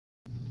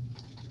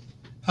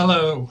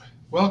Hello,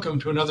 welcome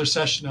to another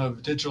session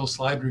of Digital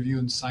Slide Review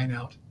and Sign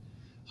Out.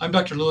 I'm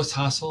Dr. Lewis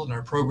Hassel, and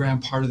our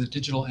program part of the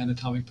Digital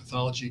Anatomic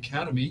Pathology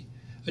Academy,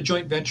 a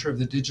joint venture of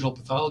the Digital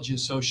Pathology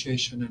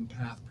Association and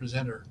PATH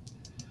Presenter.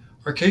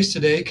 Our case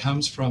today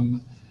comes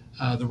from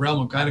the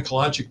realm of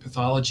gynecologic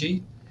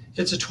pathology.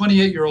 It's a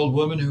 28-year-old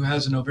woman who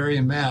has an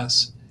ovarian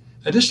mass.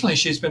 Additionally,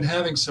 she's been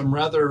having some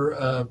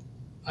rather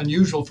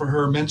unusual for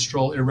her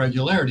menstrual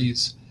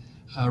irregularities,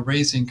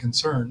 raising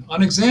concern.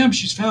 On exam,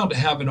 she's found to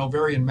have an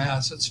ovarian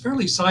mass. It's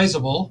fairly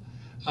sizable,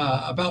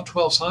 about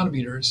 12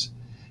 centimeters.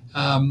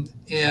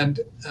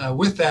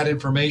 With that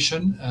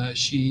information,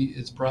 she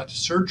is brought to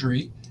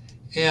surgery,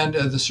 and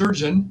the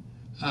surgeon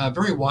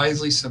very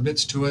wisely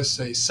submits to us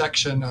a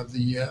section of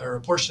or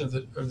a portion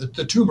of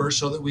the tumor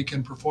so that we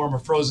can perform a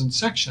frozen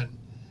section.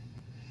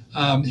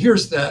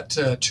 Here's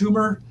that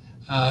tumor.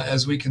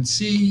 As we can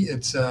see,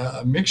 it's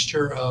a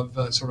mixture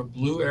of sort of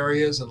blue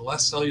areas and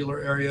less cellular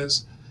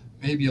areas,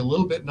 maybe a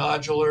little bit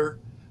nodular,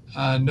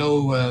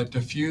 no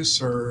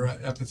diffuse or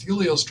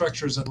epithelial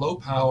structures at low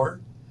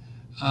power.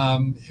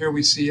 Here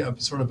we see a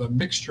sort of a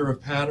mixture of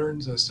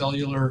patterns, a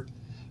cellular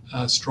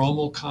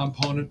stromal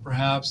component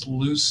perhaps,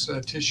 loose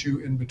tissue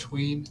in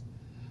between,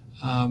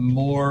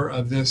 more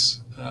of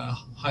this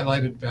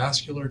highlighted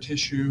vascular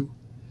tissue.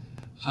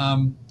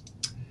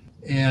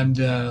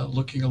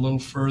 Looking a little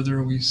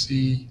further, we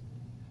see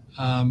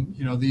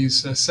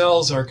these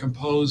cells are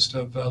composed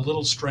of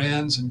little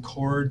strands and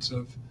cords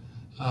of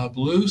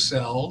blue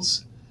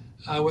cells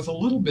with a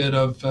little bit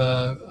of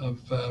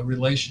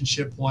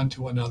relationship one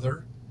to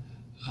another,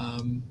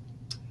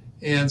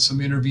 and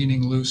some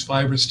intervening loose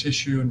fibrous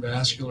tissue and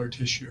vascular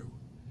tissue.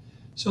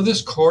 So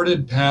this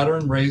corded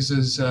pattern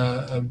raises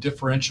a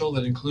differential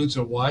that includes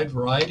a wide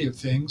variety of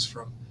things,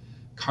 from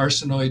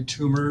carcinoid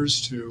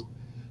tumors to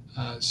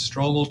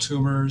stromal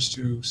tumors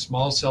to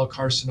small cell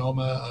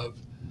carcinoma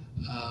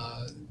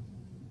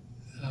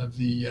of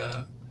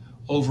the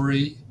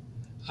ovary.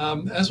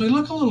 As we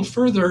look a little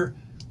further,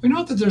 we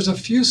note that there's a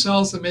few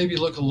cells that maybe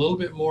look a little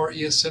bit more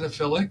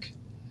eosinophilic.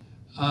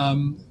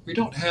 We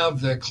don't have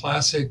the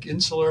classic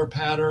insular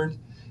pattern,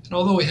 and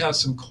although we have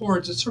some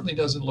cords, it certainly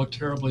doesn't look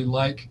terribly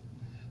like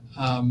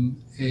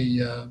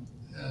a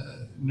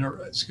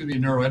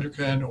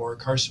neuroendocrine or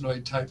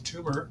carcinoid type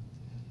tumor.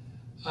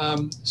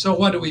 So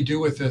what do we do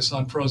with this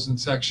on frozen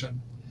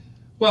section?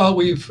 Well,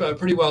 we've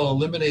pretty well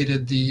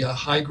eliminated the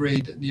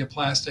high-grade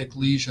neoplastic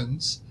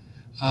lesions,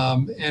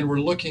 and we're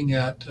looking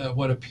at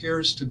what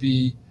appears to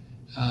be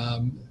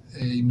a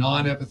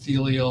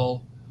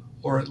non-epithelial,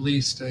 or at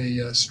least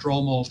a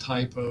stromal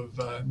type of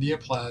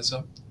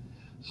neoplasm.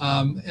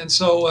 And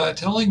so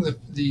telling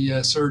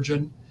the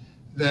surgeon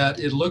that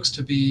it looks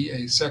to be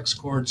a sex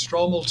cord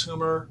stromal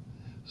tumor.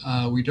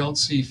 We don't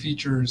see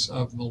features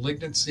of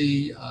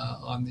malignancy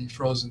on the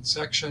frozen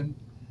section.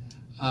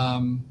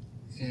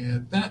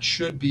 And that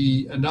should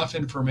be enough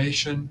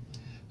information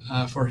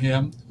for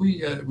him.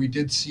 We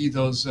did see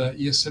those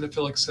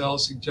eosinophilic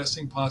cells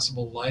suggesting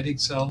possible Leydig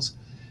cells.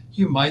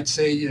 You might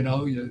say,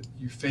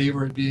 you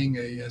favor it being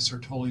a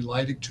Sertoli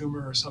Leydig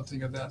tumor or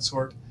something of that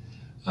sort.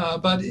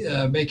 But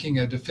making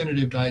a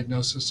definitive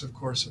diagnosis, of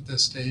course, at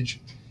this stage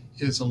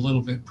is a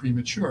little bit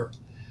premature.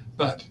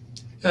 But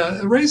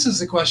it raises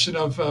the question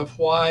of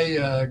why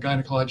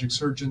gynecologic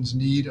surgeons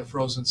need a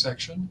frozen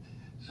section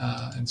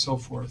and so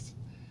forth.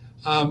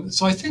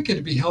 So I think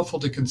it'd be helpful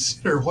to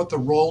consider what the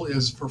role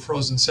is for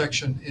frozen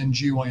section in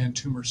GYN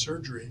tumor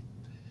surgery.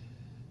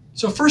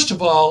 So first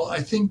of all,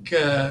 I think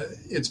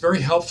it's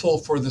very helpful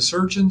for the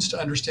surgeons to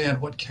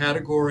understand what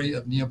category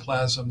of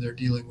neoplasm they're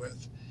dealing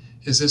with.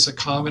 Is this a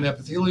common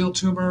epithelial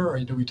tumor, or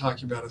are we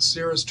talking about a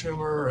serous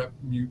tumor, a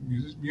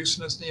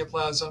mucinous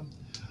neoplasm?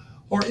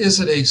 Or is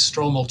it a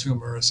stromal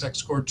tumor, a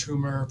sex cord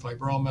tumor,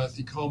 fibroma,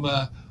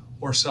 thecoma,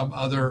 or some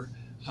other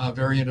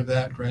variant of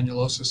that,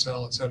 granulosa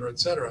cell, et cetera, et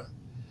cetera?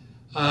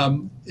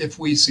 If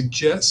we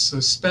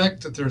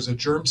suspect that there's a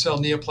germ cell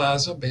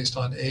neoplasm based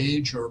on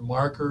age or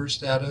marker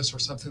status or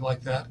something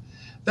like that,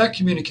 that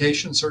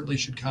communication certainly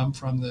should come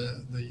from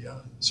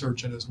the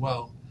surgeon as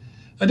well.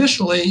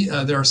 Additionally,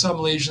 there are some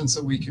lesions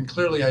that we can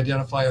clearly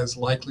identify as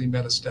likely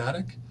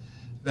metastatic.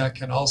 That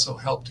can also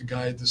help to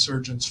guide the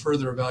surgeon's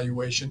further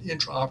evaluation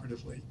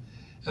intraoperatively.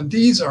 And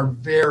these are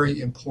very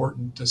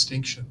important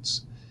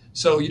distinctions.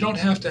 So you don't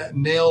have to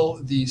nail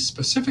the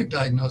specific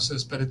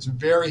diagnosis, but it's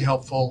very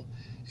helpful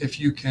if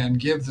you can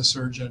give the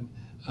surgeon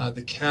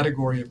the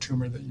category of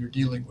tumor that you're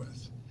dealing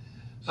with.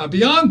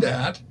 Beyond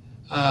that,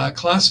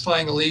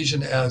 classifying a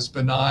lesion as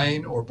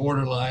benign or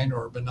borderline,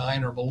 or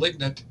benign or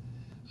malignant,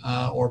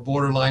 or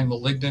borderline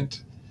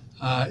malignant,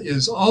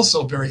 is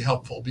also very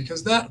helpful,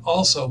 because that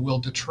also will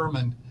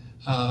determine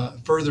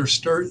further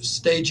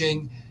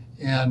staging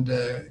and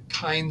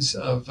kinds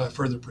of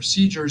further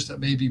procedures that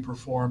may be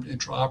performed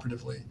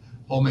intraoperatively,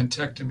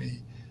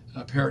 omentectomy,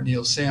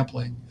 peritoneal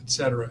sampling, et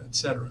cetera, et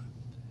cetera.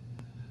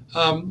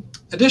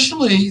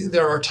 Additionally,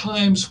 there are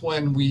times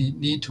when we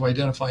need to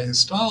identify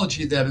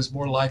histology that is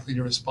more likely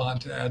to respond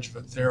to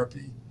adjuvant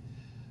therapy,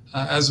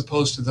 as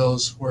opposed to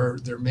those where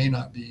there may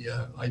not be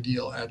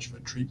ideal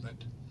adjuvant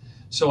treatment.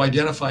 So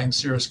identifying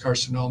serous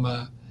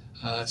carcinoma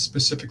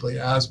specifically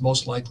as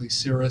most likely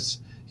serous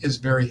is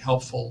very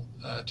helpful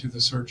to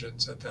the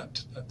surgeons at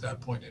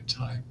that point in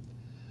time.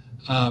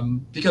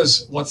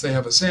 Because once they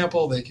have a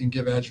sample, they can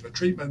give adjuvant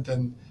treatment,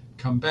 then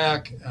come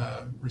back,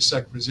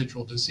 resect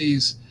residual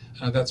disease.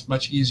 That's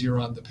much easier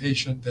on the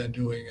patient than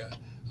doing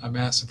a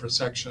massive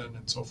resection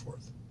and so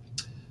forth.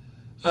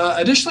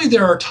 Additionally,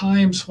 there are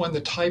times when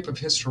the type of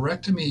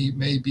hysterectomy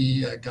may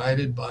be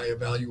guided by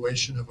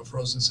evaluation of a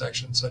frozen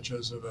section, such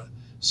as of a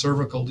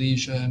cervical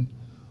lesion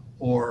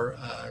or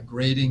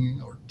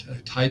grading or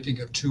typing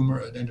of tumor,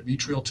 an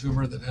endometrial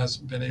tumor that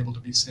hasn't been able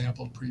to be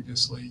sampled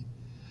previously.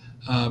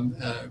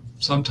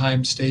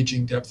 Sometimes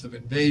staging depth of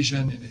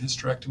invasion in a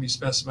hysterectomy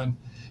specimen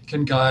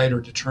can guide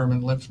or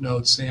determine lymph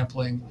node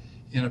sampling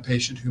in a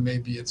patient who may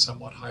be at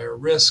somewhat higher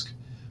risk,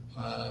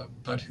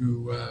 but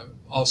who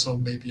also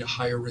may be a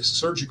higher risk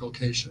surgical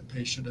patient,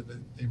 and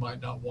that they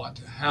might not want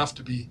to have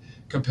to be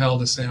compelled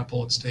to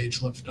sample and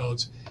stage lymph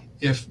nodes,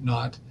 if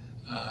not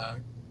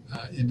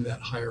into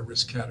that higher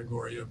risk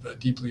category of a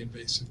deeply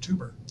invasive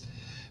tumor.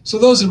 So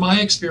those, in my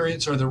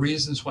experience, are the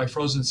reasons why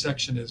frozen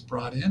section is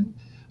brought in.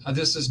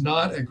 This is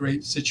not a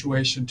great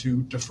situation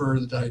to defer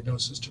the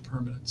diagnosis to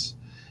permanence.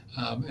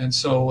 And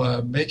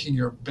so making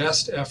your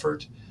best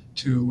effort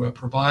to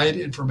provide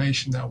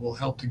information that will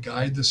help to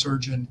guide the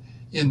surgeon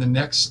in the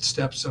next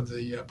steps of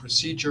the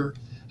procedure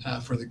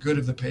for the good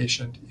of the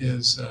patient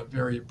is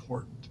very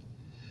important.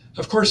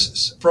 Of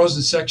course,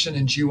 frozen section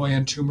in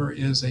GYN tumor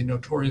is a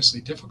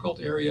notoriously difficult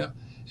area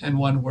and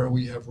one where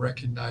we have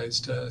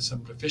recognized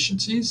some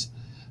deficiencies.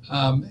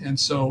 And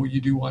so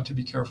you do want to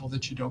be careful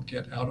that you don't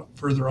get out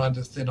further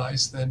onto thin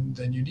ice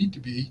than you need to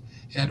be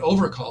and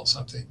overcall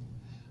something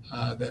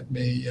that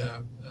may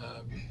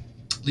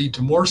lead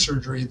to more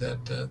surgery than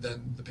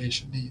the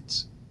patient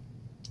needs.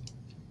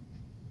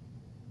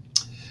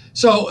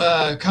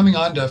 So coming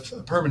on to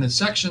permanent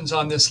sections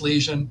on this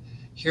lesion,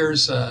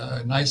 here's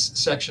a nice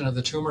section of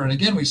the tumor. And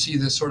again, we see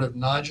this sort of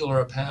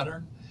nodular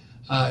pattern.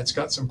 It's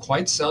got some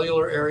quite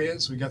cellular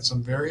areas. We got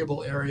some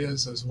variable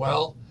areas as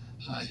well,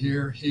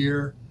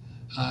 here.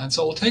 And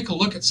so we'll take a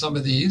look at some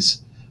of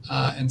these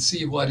and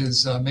see what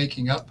is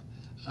making up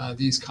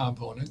these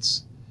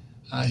components.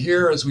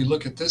 Here, as we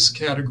look at this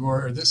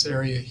category, or this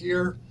area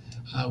here,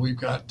 we've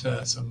got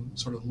some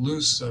sort of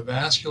loose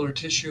vascular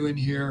tissue in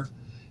here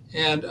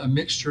and a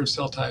mixture of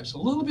cell types, a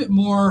little bit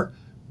more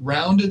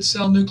rounded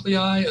cell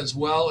nuclei, as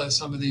well as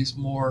some of these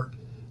more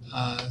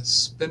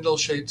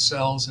spindle-shaped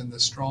cells in the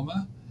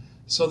stroma.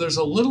 So there's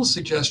a little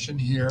suggestion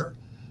here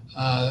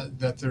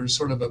that there's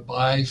sort of a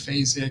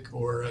biphasic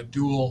or a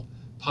dual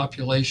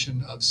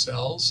population of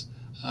cells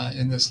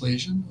in this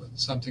lesion,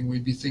 something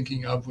we'd be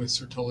thinking of with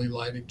Sertoli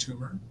Leydig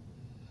tumor.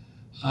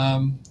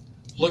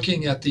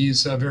 Looking at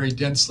these very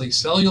densely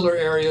cellular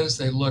areas,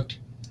 they looked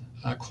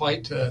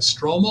quite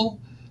stromal,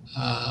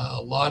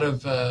 a lot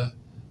of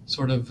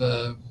sort of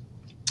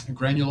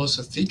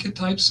granulosa theca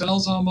type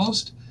cells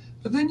almost,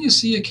 but then you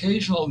see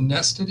occasional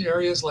nested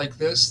areas like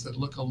this that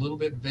look a little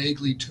bit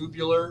vaguely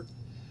tubular,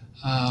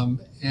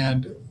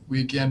 and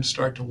we again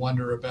start to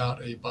wonder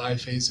about a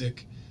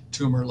biphasic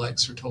tumor like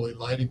Sertoli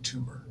Leydig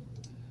tumor.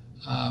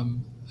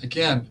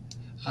 Again,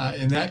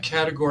 in that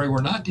category,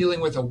 we're not dealing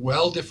with a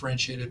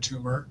well-differentiated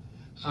tumor.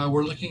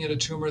 We're looking at a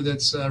tumor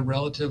that's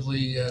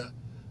relatively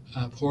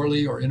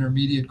poorly or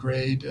intermediate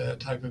grade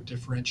type of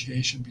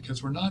differentiation,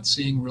 because we're not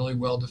seeing really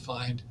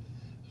well-defined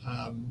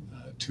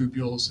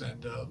tubules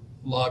and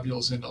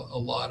lobules in a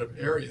lot of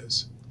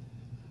areas.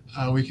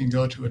 We can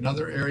go to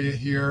another area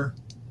here,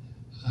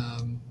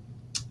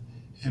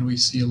 and we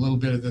see a little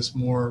bit of this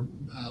more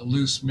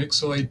loose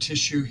myxoid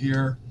tissue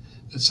here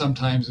that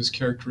sometimes is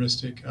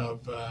characteristic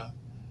of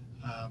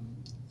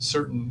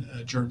certain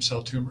germ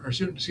cell tumor, or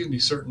excuse me,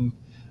 certain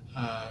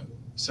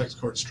sex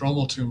cord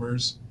stromal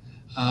tumors.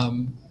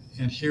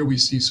 And here we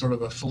see sort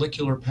of a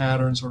follicular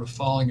pattern, sort of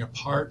falling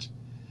apart,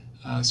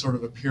 sort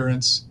of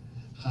appearance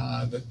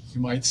that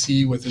you might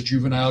see with a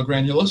juvenile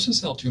granulosa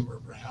cell tumor,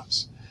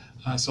 perhaps.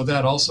 So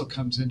that also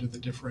comes into the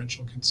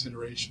differential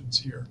considerations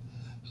here.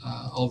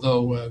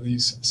 Although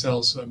these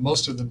cells,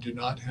 most of them do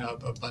not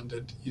have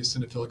abundant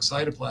eosinophilic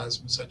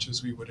cytoplasm, such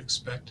as we would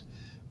expect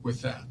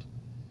with that.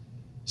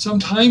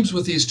 Sometimes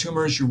with these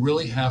tumors, you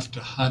really have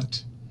to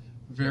hunt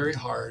very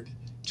hard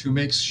to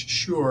make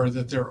sure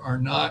that there are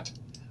not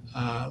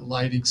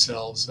Leydig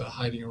cells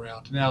hiding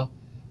around. Now,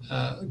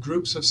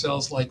 groups of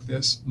cells like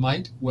this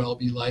might well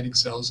be Leydig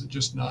cells,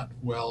 just not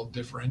well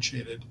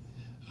differentiated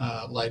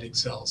Leydig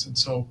cells. And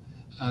so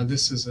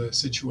this is a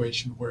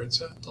situation where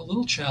it's a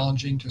little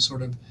challenging to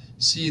sort of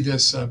see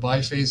this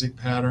biphasic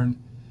pattern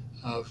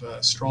of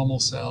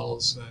stromal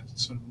cells,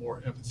 sort of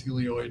more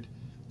epithelioid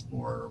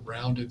or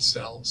rounded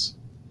cells.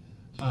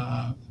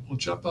 We'll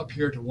jump up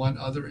here to one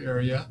other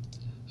area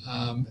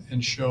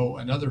and show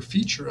another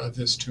feature of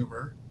this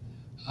tumor,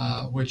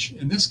 which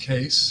in this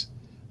case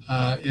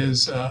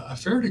is a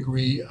fair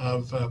degree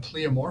of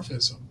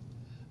pleomorphism.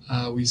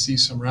 We see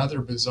some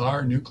rather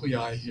bizarre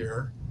nuclei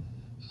here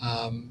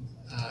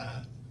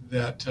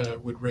that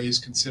would raise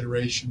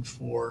consideration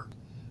for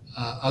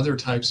other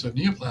types of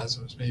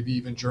neoplasms, maybe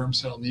even germ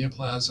cell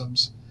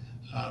neoplasms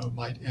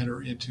might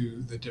enter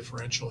into the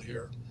differential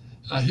here.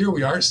 Here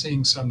we are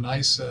seeing some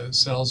nice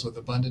cells with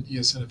abundant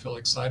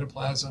eosinophilic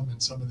cytoplasm in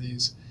some of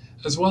these,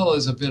 as well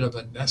as a bit of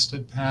a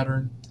nested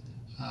pattern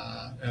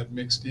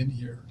admixed in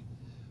here.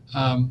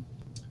 And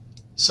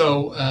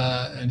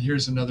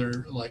here's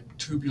another like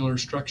tubular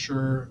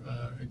structure,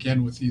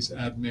 again with these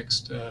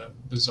admixed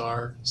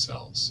bizarre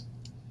cells.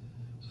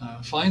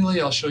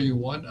 Finally, I'll show you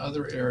one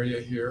other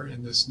area here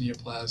in this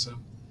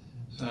neoplasm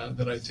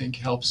that I think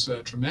helps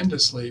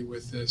tremendously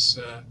with this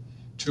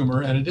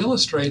tumor, and it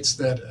illustrates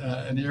that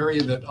an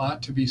area that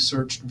ought to be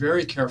searched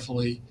very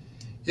carefully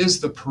is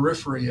the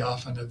periphery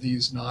often of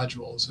these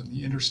nodules in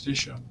the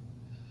interstitium.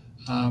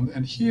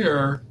 And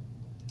here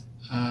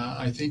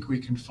I think we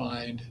can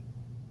find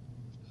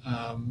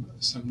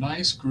some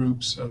nice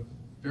groups of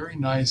very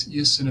nice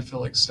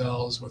eosinophilic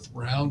cells with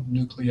round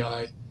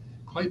nuclei,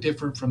 quite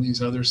different from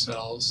these other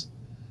cells.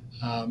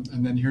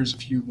 And then here's a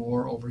few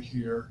more over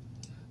here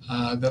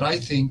that I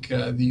think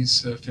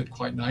these fit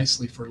quite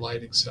nicely for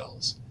Leydig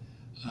cells.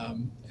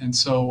 And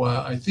so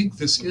I think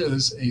this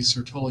is a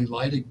Sertoli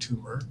Leydig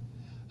tumor.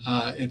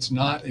 It's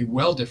not a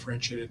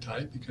well-differentiated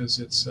type because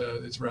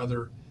it's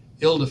rather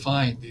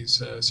ill-defined, these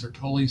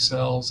Sertoli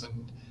cells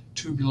and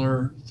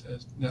tubular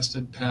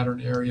nested pattern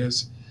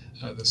areas,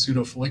 the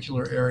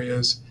pseudofollicular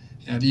areas,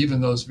 and even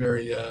those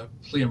very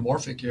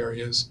pleomorphic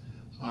areas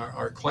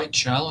are quite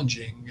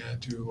challenging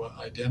to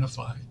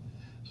identify.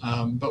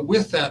 But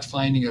with that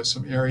finding of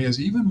some areas,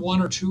 even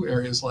one or two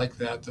areas like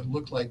that that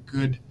look like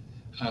good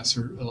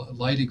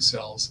Leydig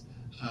cells,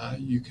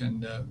 you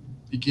can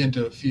begin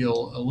to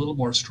feel a little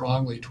more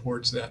strongly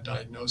towards that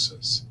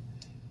diagnosis.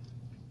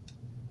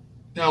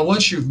 Now,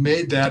 once you've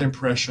made that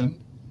impression,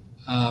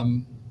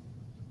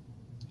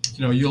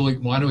 you'll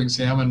want to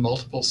examine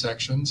multiple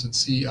sections and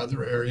see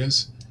other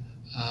areas.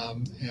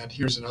 And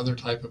here's another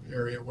type of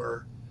area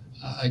where,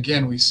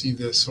 again, we see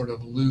this sort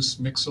of loose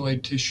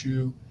myxoid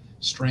tissue,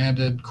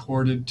 stranded,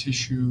 corded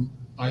tissue,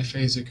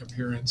 biphasic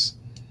appearance,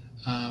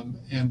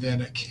 and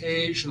then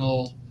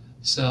occasional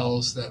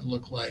cells that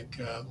look like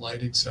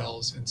Leydig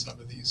cells in some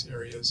of these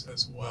areas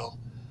as well.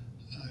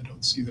 I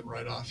don't see them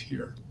right off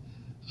here.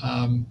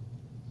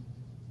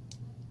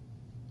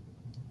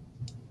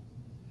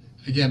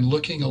 Again,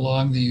 looking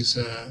along these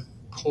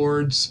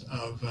cords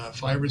of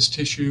fibrous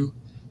tissue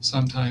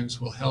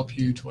sometimes will help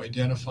you to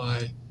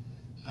identify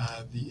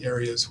the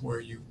areas where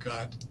you've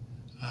got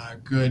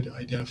good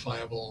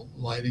identifiable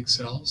Leydig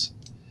cells.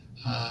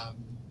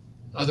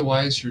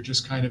 Otherwise, you're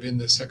just kind of in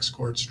the sex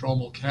cord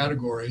stromal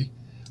category.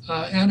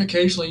 And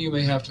occasionally you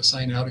may have to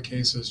sign out a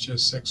case as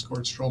just sex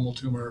cord stromal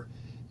tumor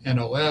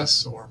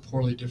NOS or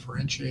poorly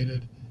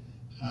differentiated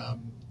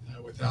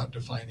without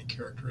defining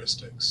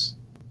characteristics.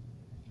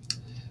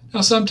 Now,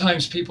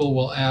 sometimes people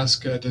will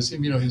ask, does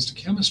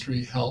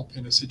immunohistochemistry help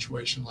in a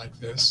situation like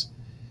this?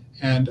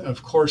 And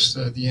of course,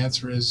 the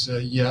answer is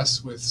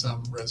yes, with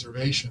some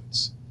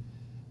reservations.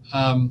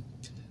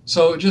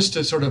 So just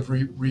to sort of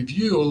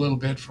review a little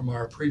bit from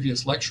our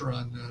previous lecture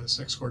on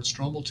sex cord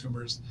stromal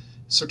tumors,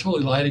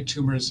 Sertoli Leydig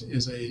tumors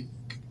is a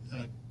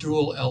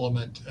dual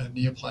element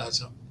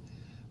neoplasm.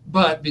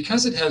 But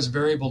because it has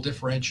variable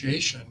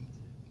differentiation,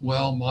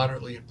 well,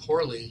 moderately, and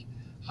poorly,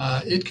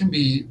 it can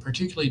be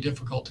particularly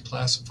difficult to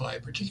classify,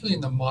 particularly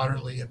in the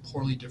moderately and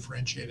poorly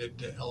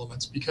differentiated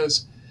elements,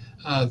 because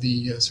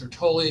the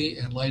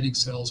Sertoli and Leydig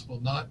cells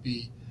will not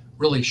be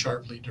really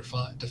sharply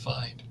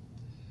defined.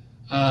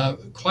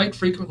 Quite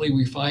frequently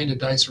we find a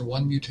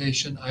Dicer1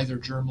 mutation, either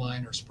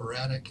germline or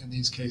sporadic in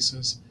these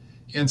cases,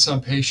 and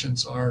some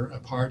patients are a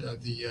part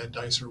of the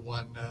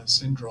Dicer1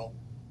 syndrome.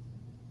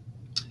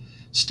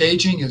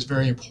 Staging is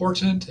very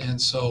important, and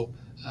so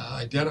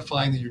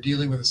identifying that you're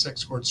dealing with a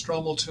sex cord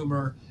stromal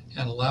tumor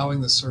and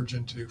allowing the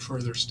surgeon to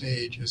further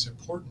stage is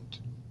important.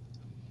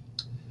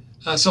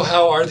 So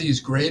how are these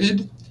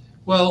graded?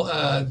 Well,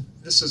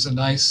 this is a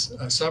nice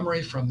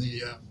summary from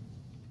the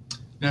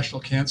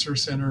National Cancer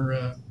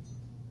Center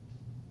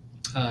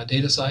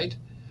data site.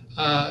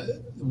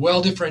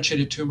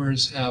 Well-differentiated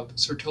tumors have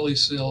Sertoli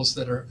cells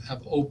that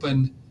have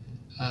open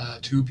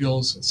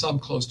tubules, some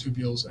closed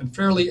tubules, and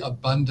fairly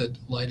abundant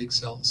Leydig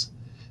cells.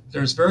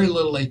 There's very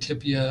little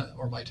atypia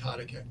or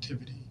mitotic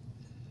activity.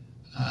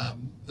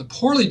 The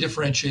poorly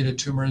differentiated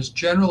tumors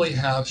generally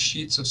have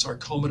sheets of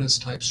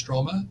sarcomatous type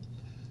stroma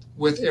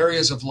with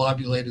areas of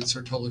lobulated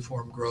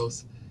Sertoliform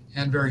growth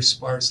and very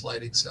sparse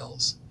Leydig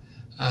cells.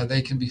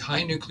 They can be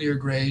high nuclear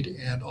grade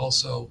and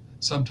also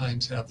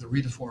sometimes have the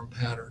retiform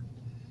pattern.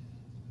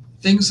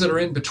 Things that are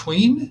in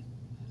between,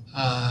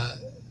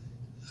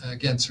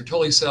 again,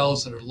 Sertoli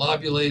cells that are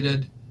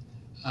lobulated,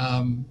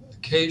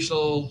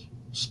 occasional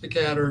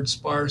scattered,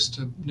 sparse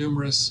to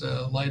numerous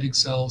Leydig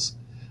cells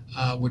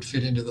would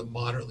fit into the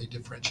moderately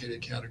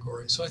differentiated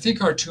category. So I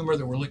think our tumor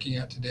that we're looking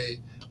at today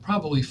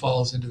probably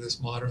falls into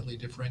this moderately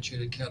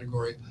differentiated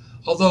category,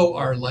 although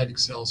our Leydig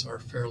cells are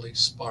fairly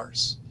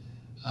sparse.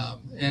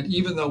 And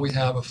even though we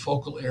have a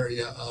focal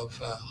area of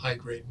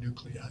high-grade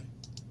nuclei.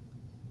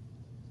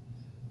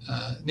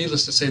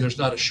 needless to say, there's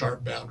not a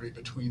sharp boundary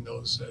between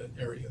those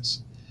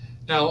areas.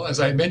 Now, as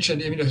I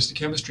mentioned,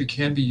 immunohistochemistry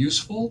can be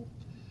useful.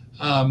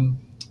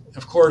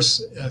 Of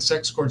course,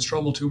 sex-scored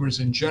stromal tumors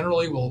in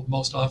generally will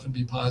most often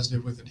be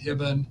positive with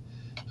Inhibin,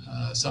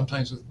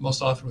 sometimes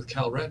most often with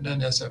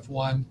calretinin,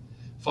 SF1,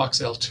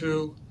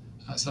 FOXL2,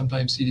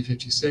 sometimes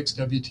CD56,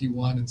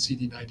 WT1, and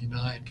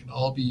CD99 can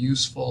all be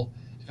useful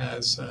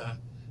as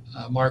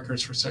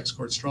markers for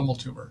sex-scored stromal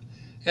tumor.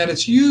 And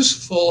it's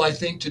useful, I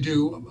think, to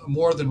do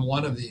more than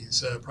one of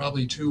these,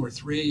 probably 2 or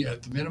 3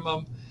 at the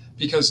minimum,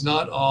 because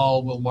not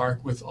all will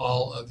mark with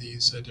all of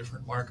these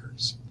different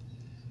markers.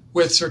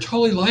 With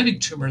Sertoli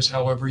Leydig tumors,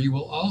 however, you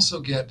will also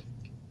get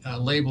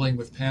labeling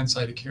with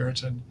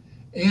pan-cytokeratin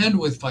and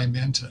with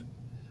vimentin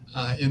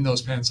in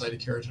those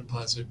pan-cytokeratin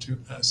positive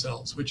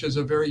cells, which is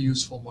a very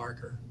useful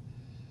marker.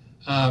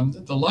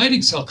 The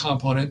Leydig cell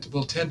component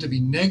will tend to be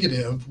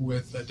negative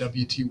with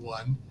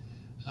WT1,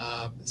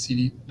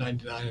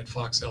 CD99, and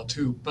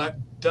FOXL2, but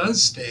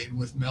does stain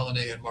with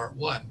melanoA and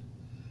MART1.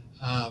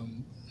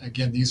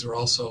 Again, these are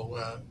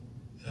also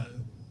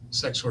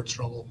sex-scored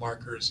stromal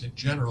markers in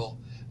general,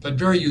 but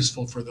very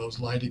useful for those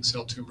Leydig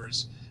cell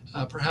tumors,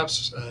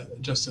 perhaps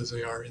just as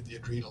they are in the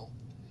adrenal.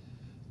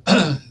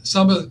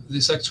 Some of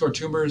the sex-scored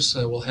tumors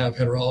will have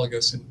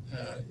heterologous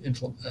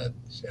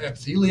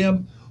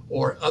epithelium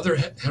or other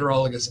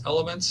heterologous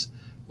elements,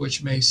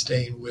 which may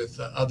stain with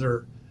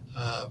other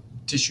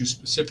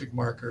tissue-specific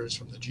markers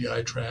from the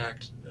GI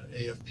tract,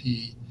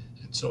 AFP,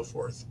 and so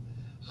forth.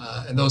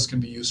 And those can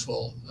be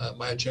useful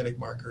myogenic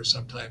markers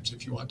sometimes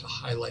if you want to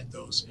highlight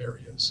those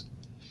areas.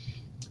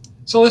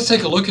 So let's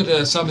take a look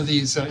at some of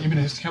these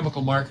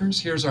immunohistochemical markers.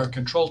 Here's our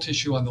control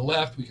tissue on the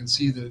left. We can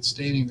see that it's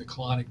staining the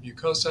colonic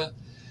mucosa.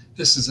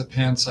 This is a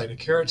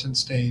pan-cytokeratin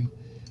stain.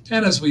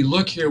 And as we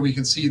look here, we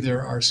can see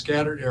there are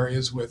scattered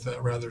areas with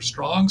rather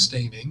strong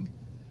staining,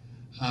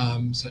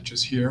 such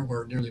as here,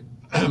 where nearly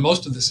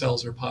most of the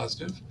cells are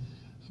positive.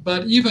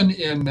 But even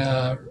in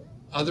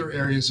other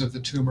areas of the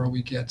tumor,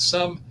 we get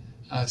some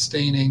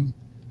staining,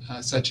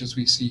 such as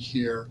we see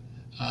here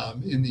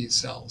in these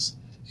cells.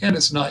 And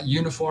it's not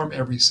uniform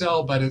every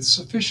cell, but it's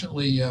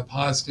sufficiently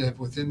positive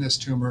within this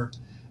tumor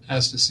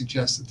as to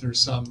suggest that there's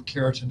some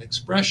keratin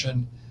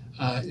expression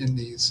in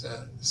these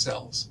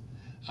cells.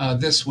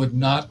 This would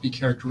not be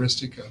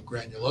characteristic of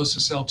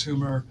granulosa cell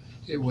tumor.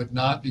 It would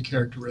not be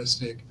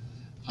characteristic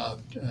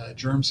of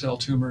germ cell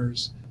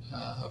tumors,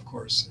 of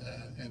course.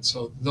 And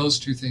so those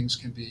two things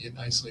can be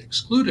nicely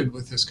excluded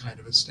with this kind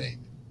of a stain.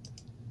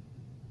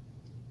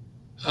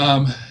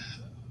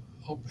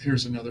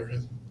 Here's another,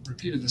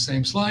 repeated the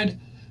same slide.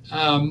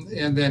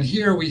 And then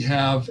here we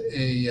have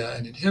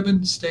an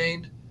Inhibin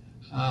stain,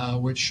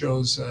 which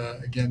shows,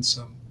 again,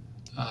 some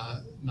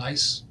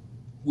nice,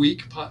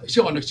 weak,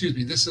 excuse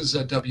me, this is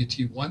a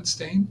WT1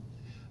 stain.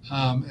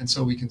 And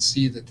so we can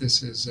see that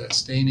this is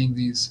staining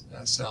these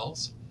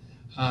cells.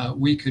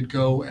 We could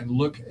go and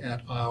look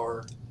at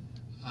our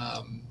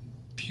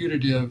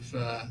putative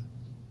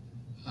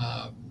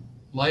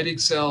Leydig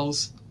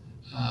cells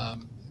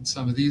in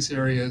some of these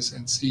areas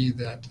and see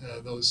that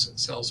those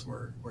cells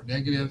were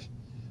negative.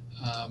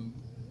 And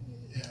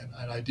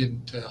I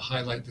didn't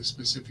highlight the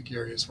specific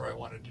areas where I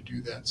wanted to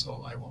do that,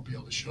 so I won't be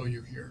able to show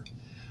you here.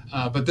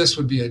 But this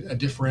would be a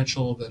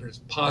differential that is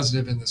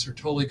positive in the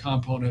Sertoli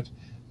component,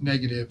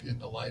 negative in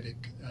the Leydig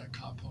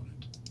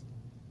component.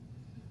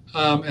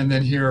 And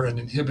then here an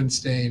Inhibin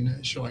stain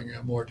showing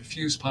a more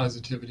diffuse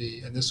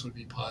positivity, and this would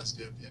be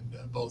positive in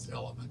both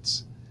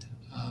elements.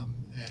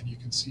 And you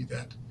can see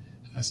that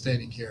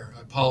staining here.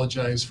 I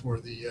apologize for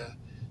the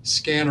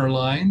scanner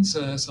lines.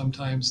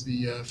 Sometimes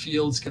the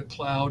fields get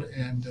plowed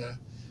and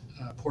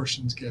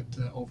portions get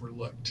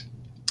overlooked.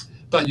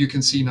 But you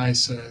can see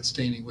nice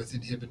staining with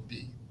Inhibin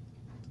B.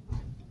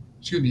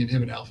 Excuse me,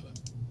 Inhibin alpha.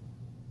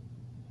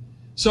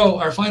 So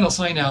our final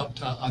sign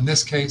out on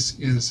this case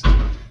is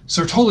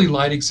Sertoli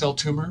Leydig cell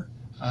tumor,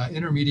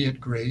 intermediate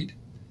grade.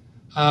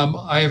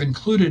 I have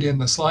included in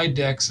the slide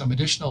deck some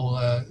additional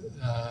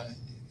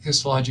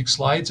histologic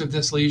slides of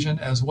this lesion,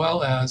 as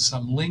well as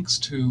some links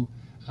to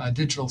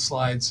digital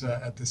slides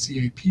at the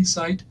CAP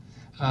site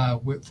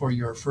for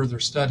your further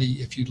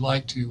study if you'd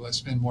like to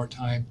spend more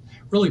time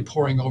really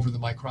poring over the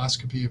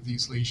microscopy of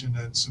these lesions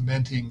and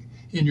cementing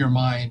in your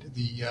mind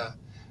the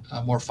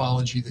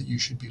morphology that you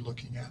should be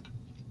looking at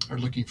or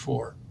looking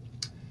for.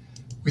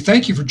 We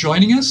thank you for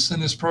joining us in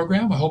this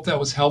program. I hope that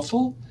was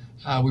helpful.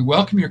 We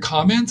welcome your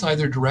comments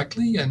either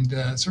directly and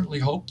certainly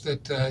hope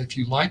that if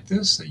you like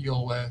this that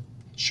you'll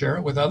share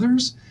it with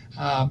others.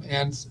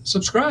 And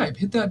subscribe.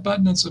 Hit that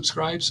button and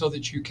subscribe so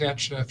that you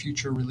catch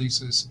future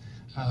releases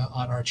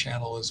on our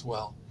channel as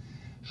well.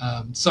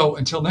 So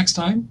until next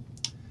time,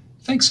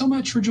 thanks so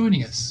much for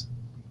joining us.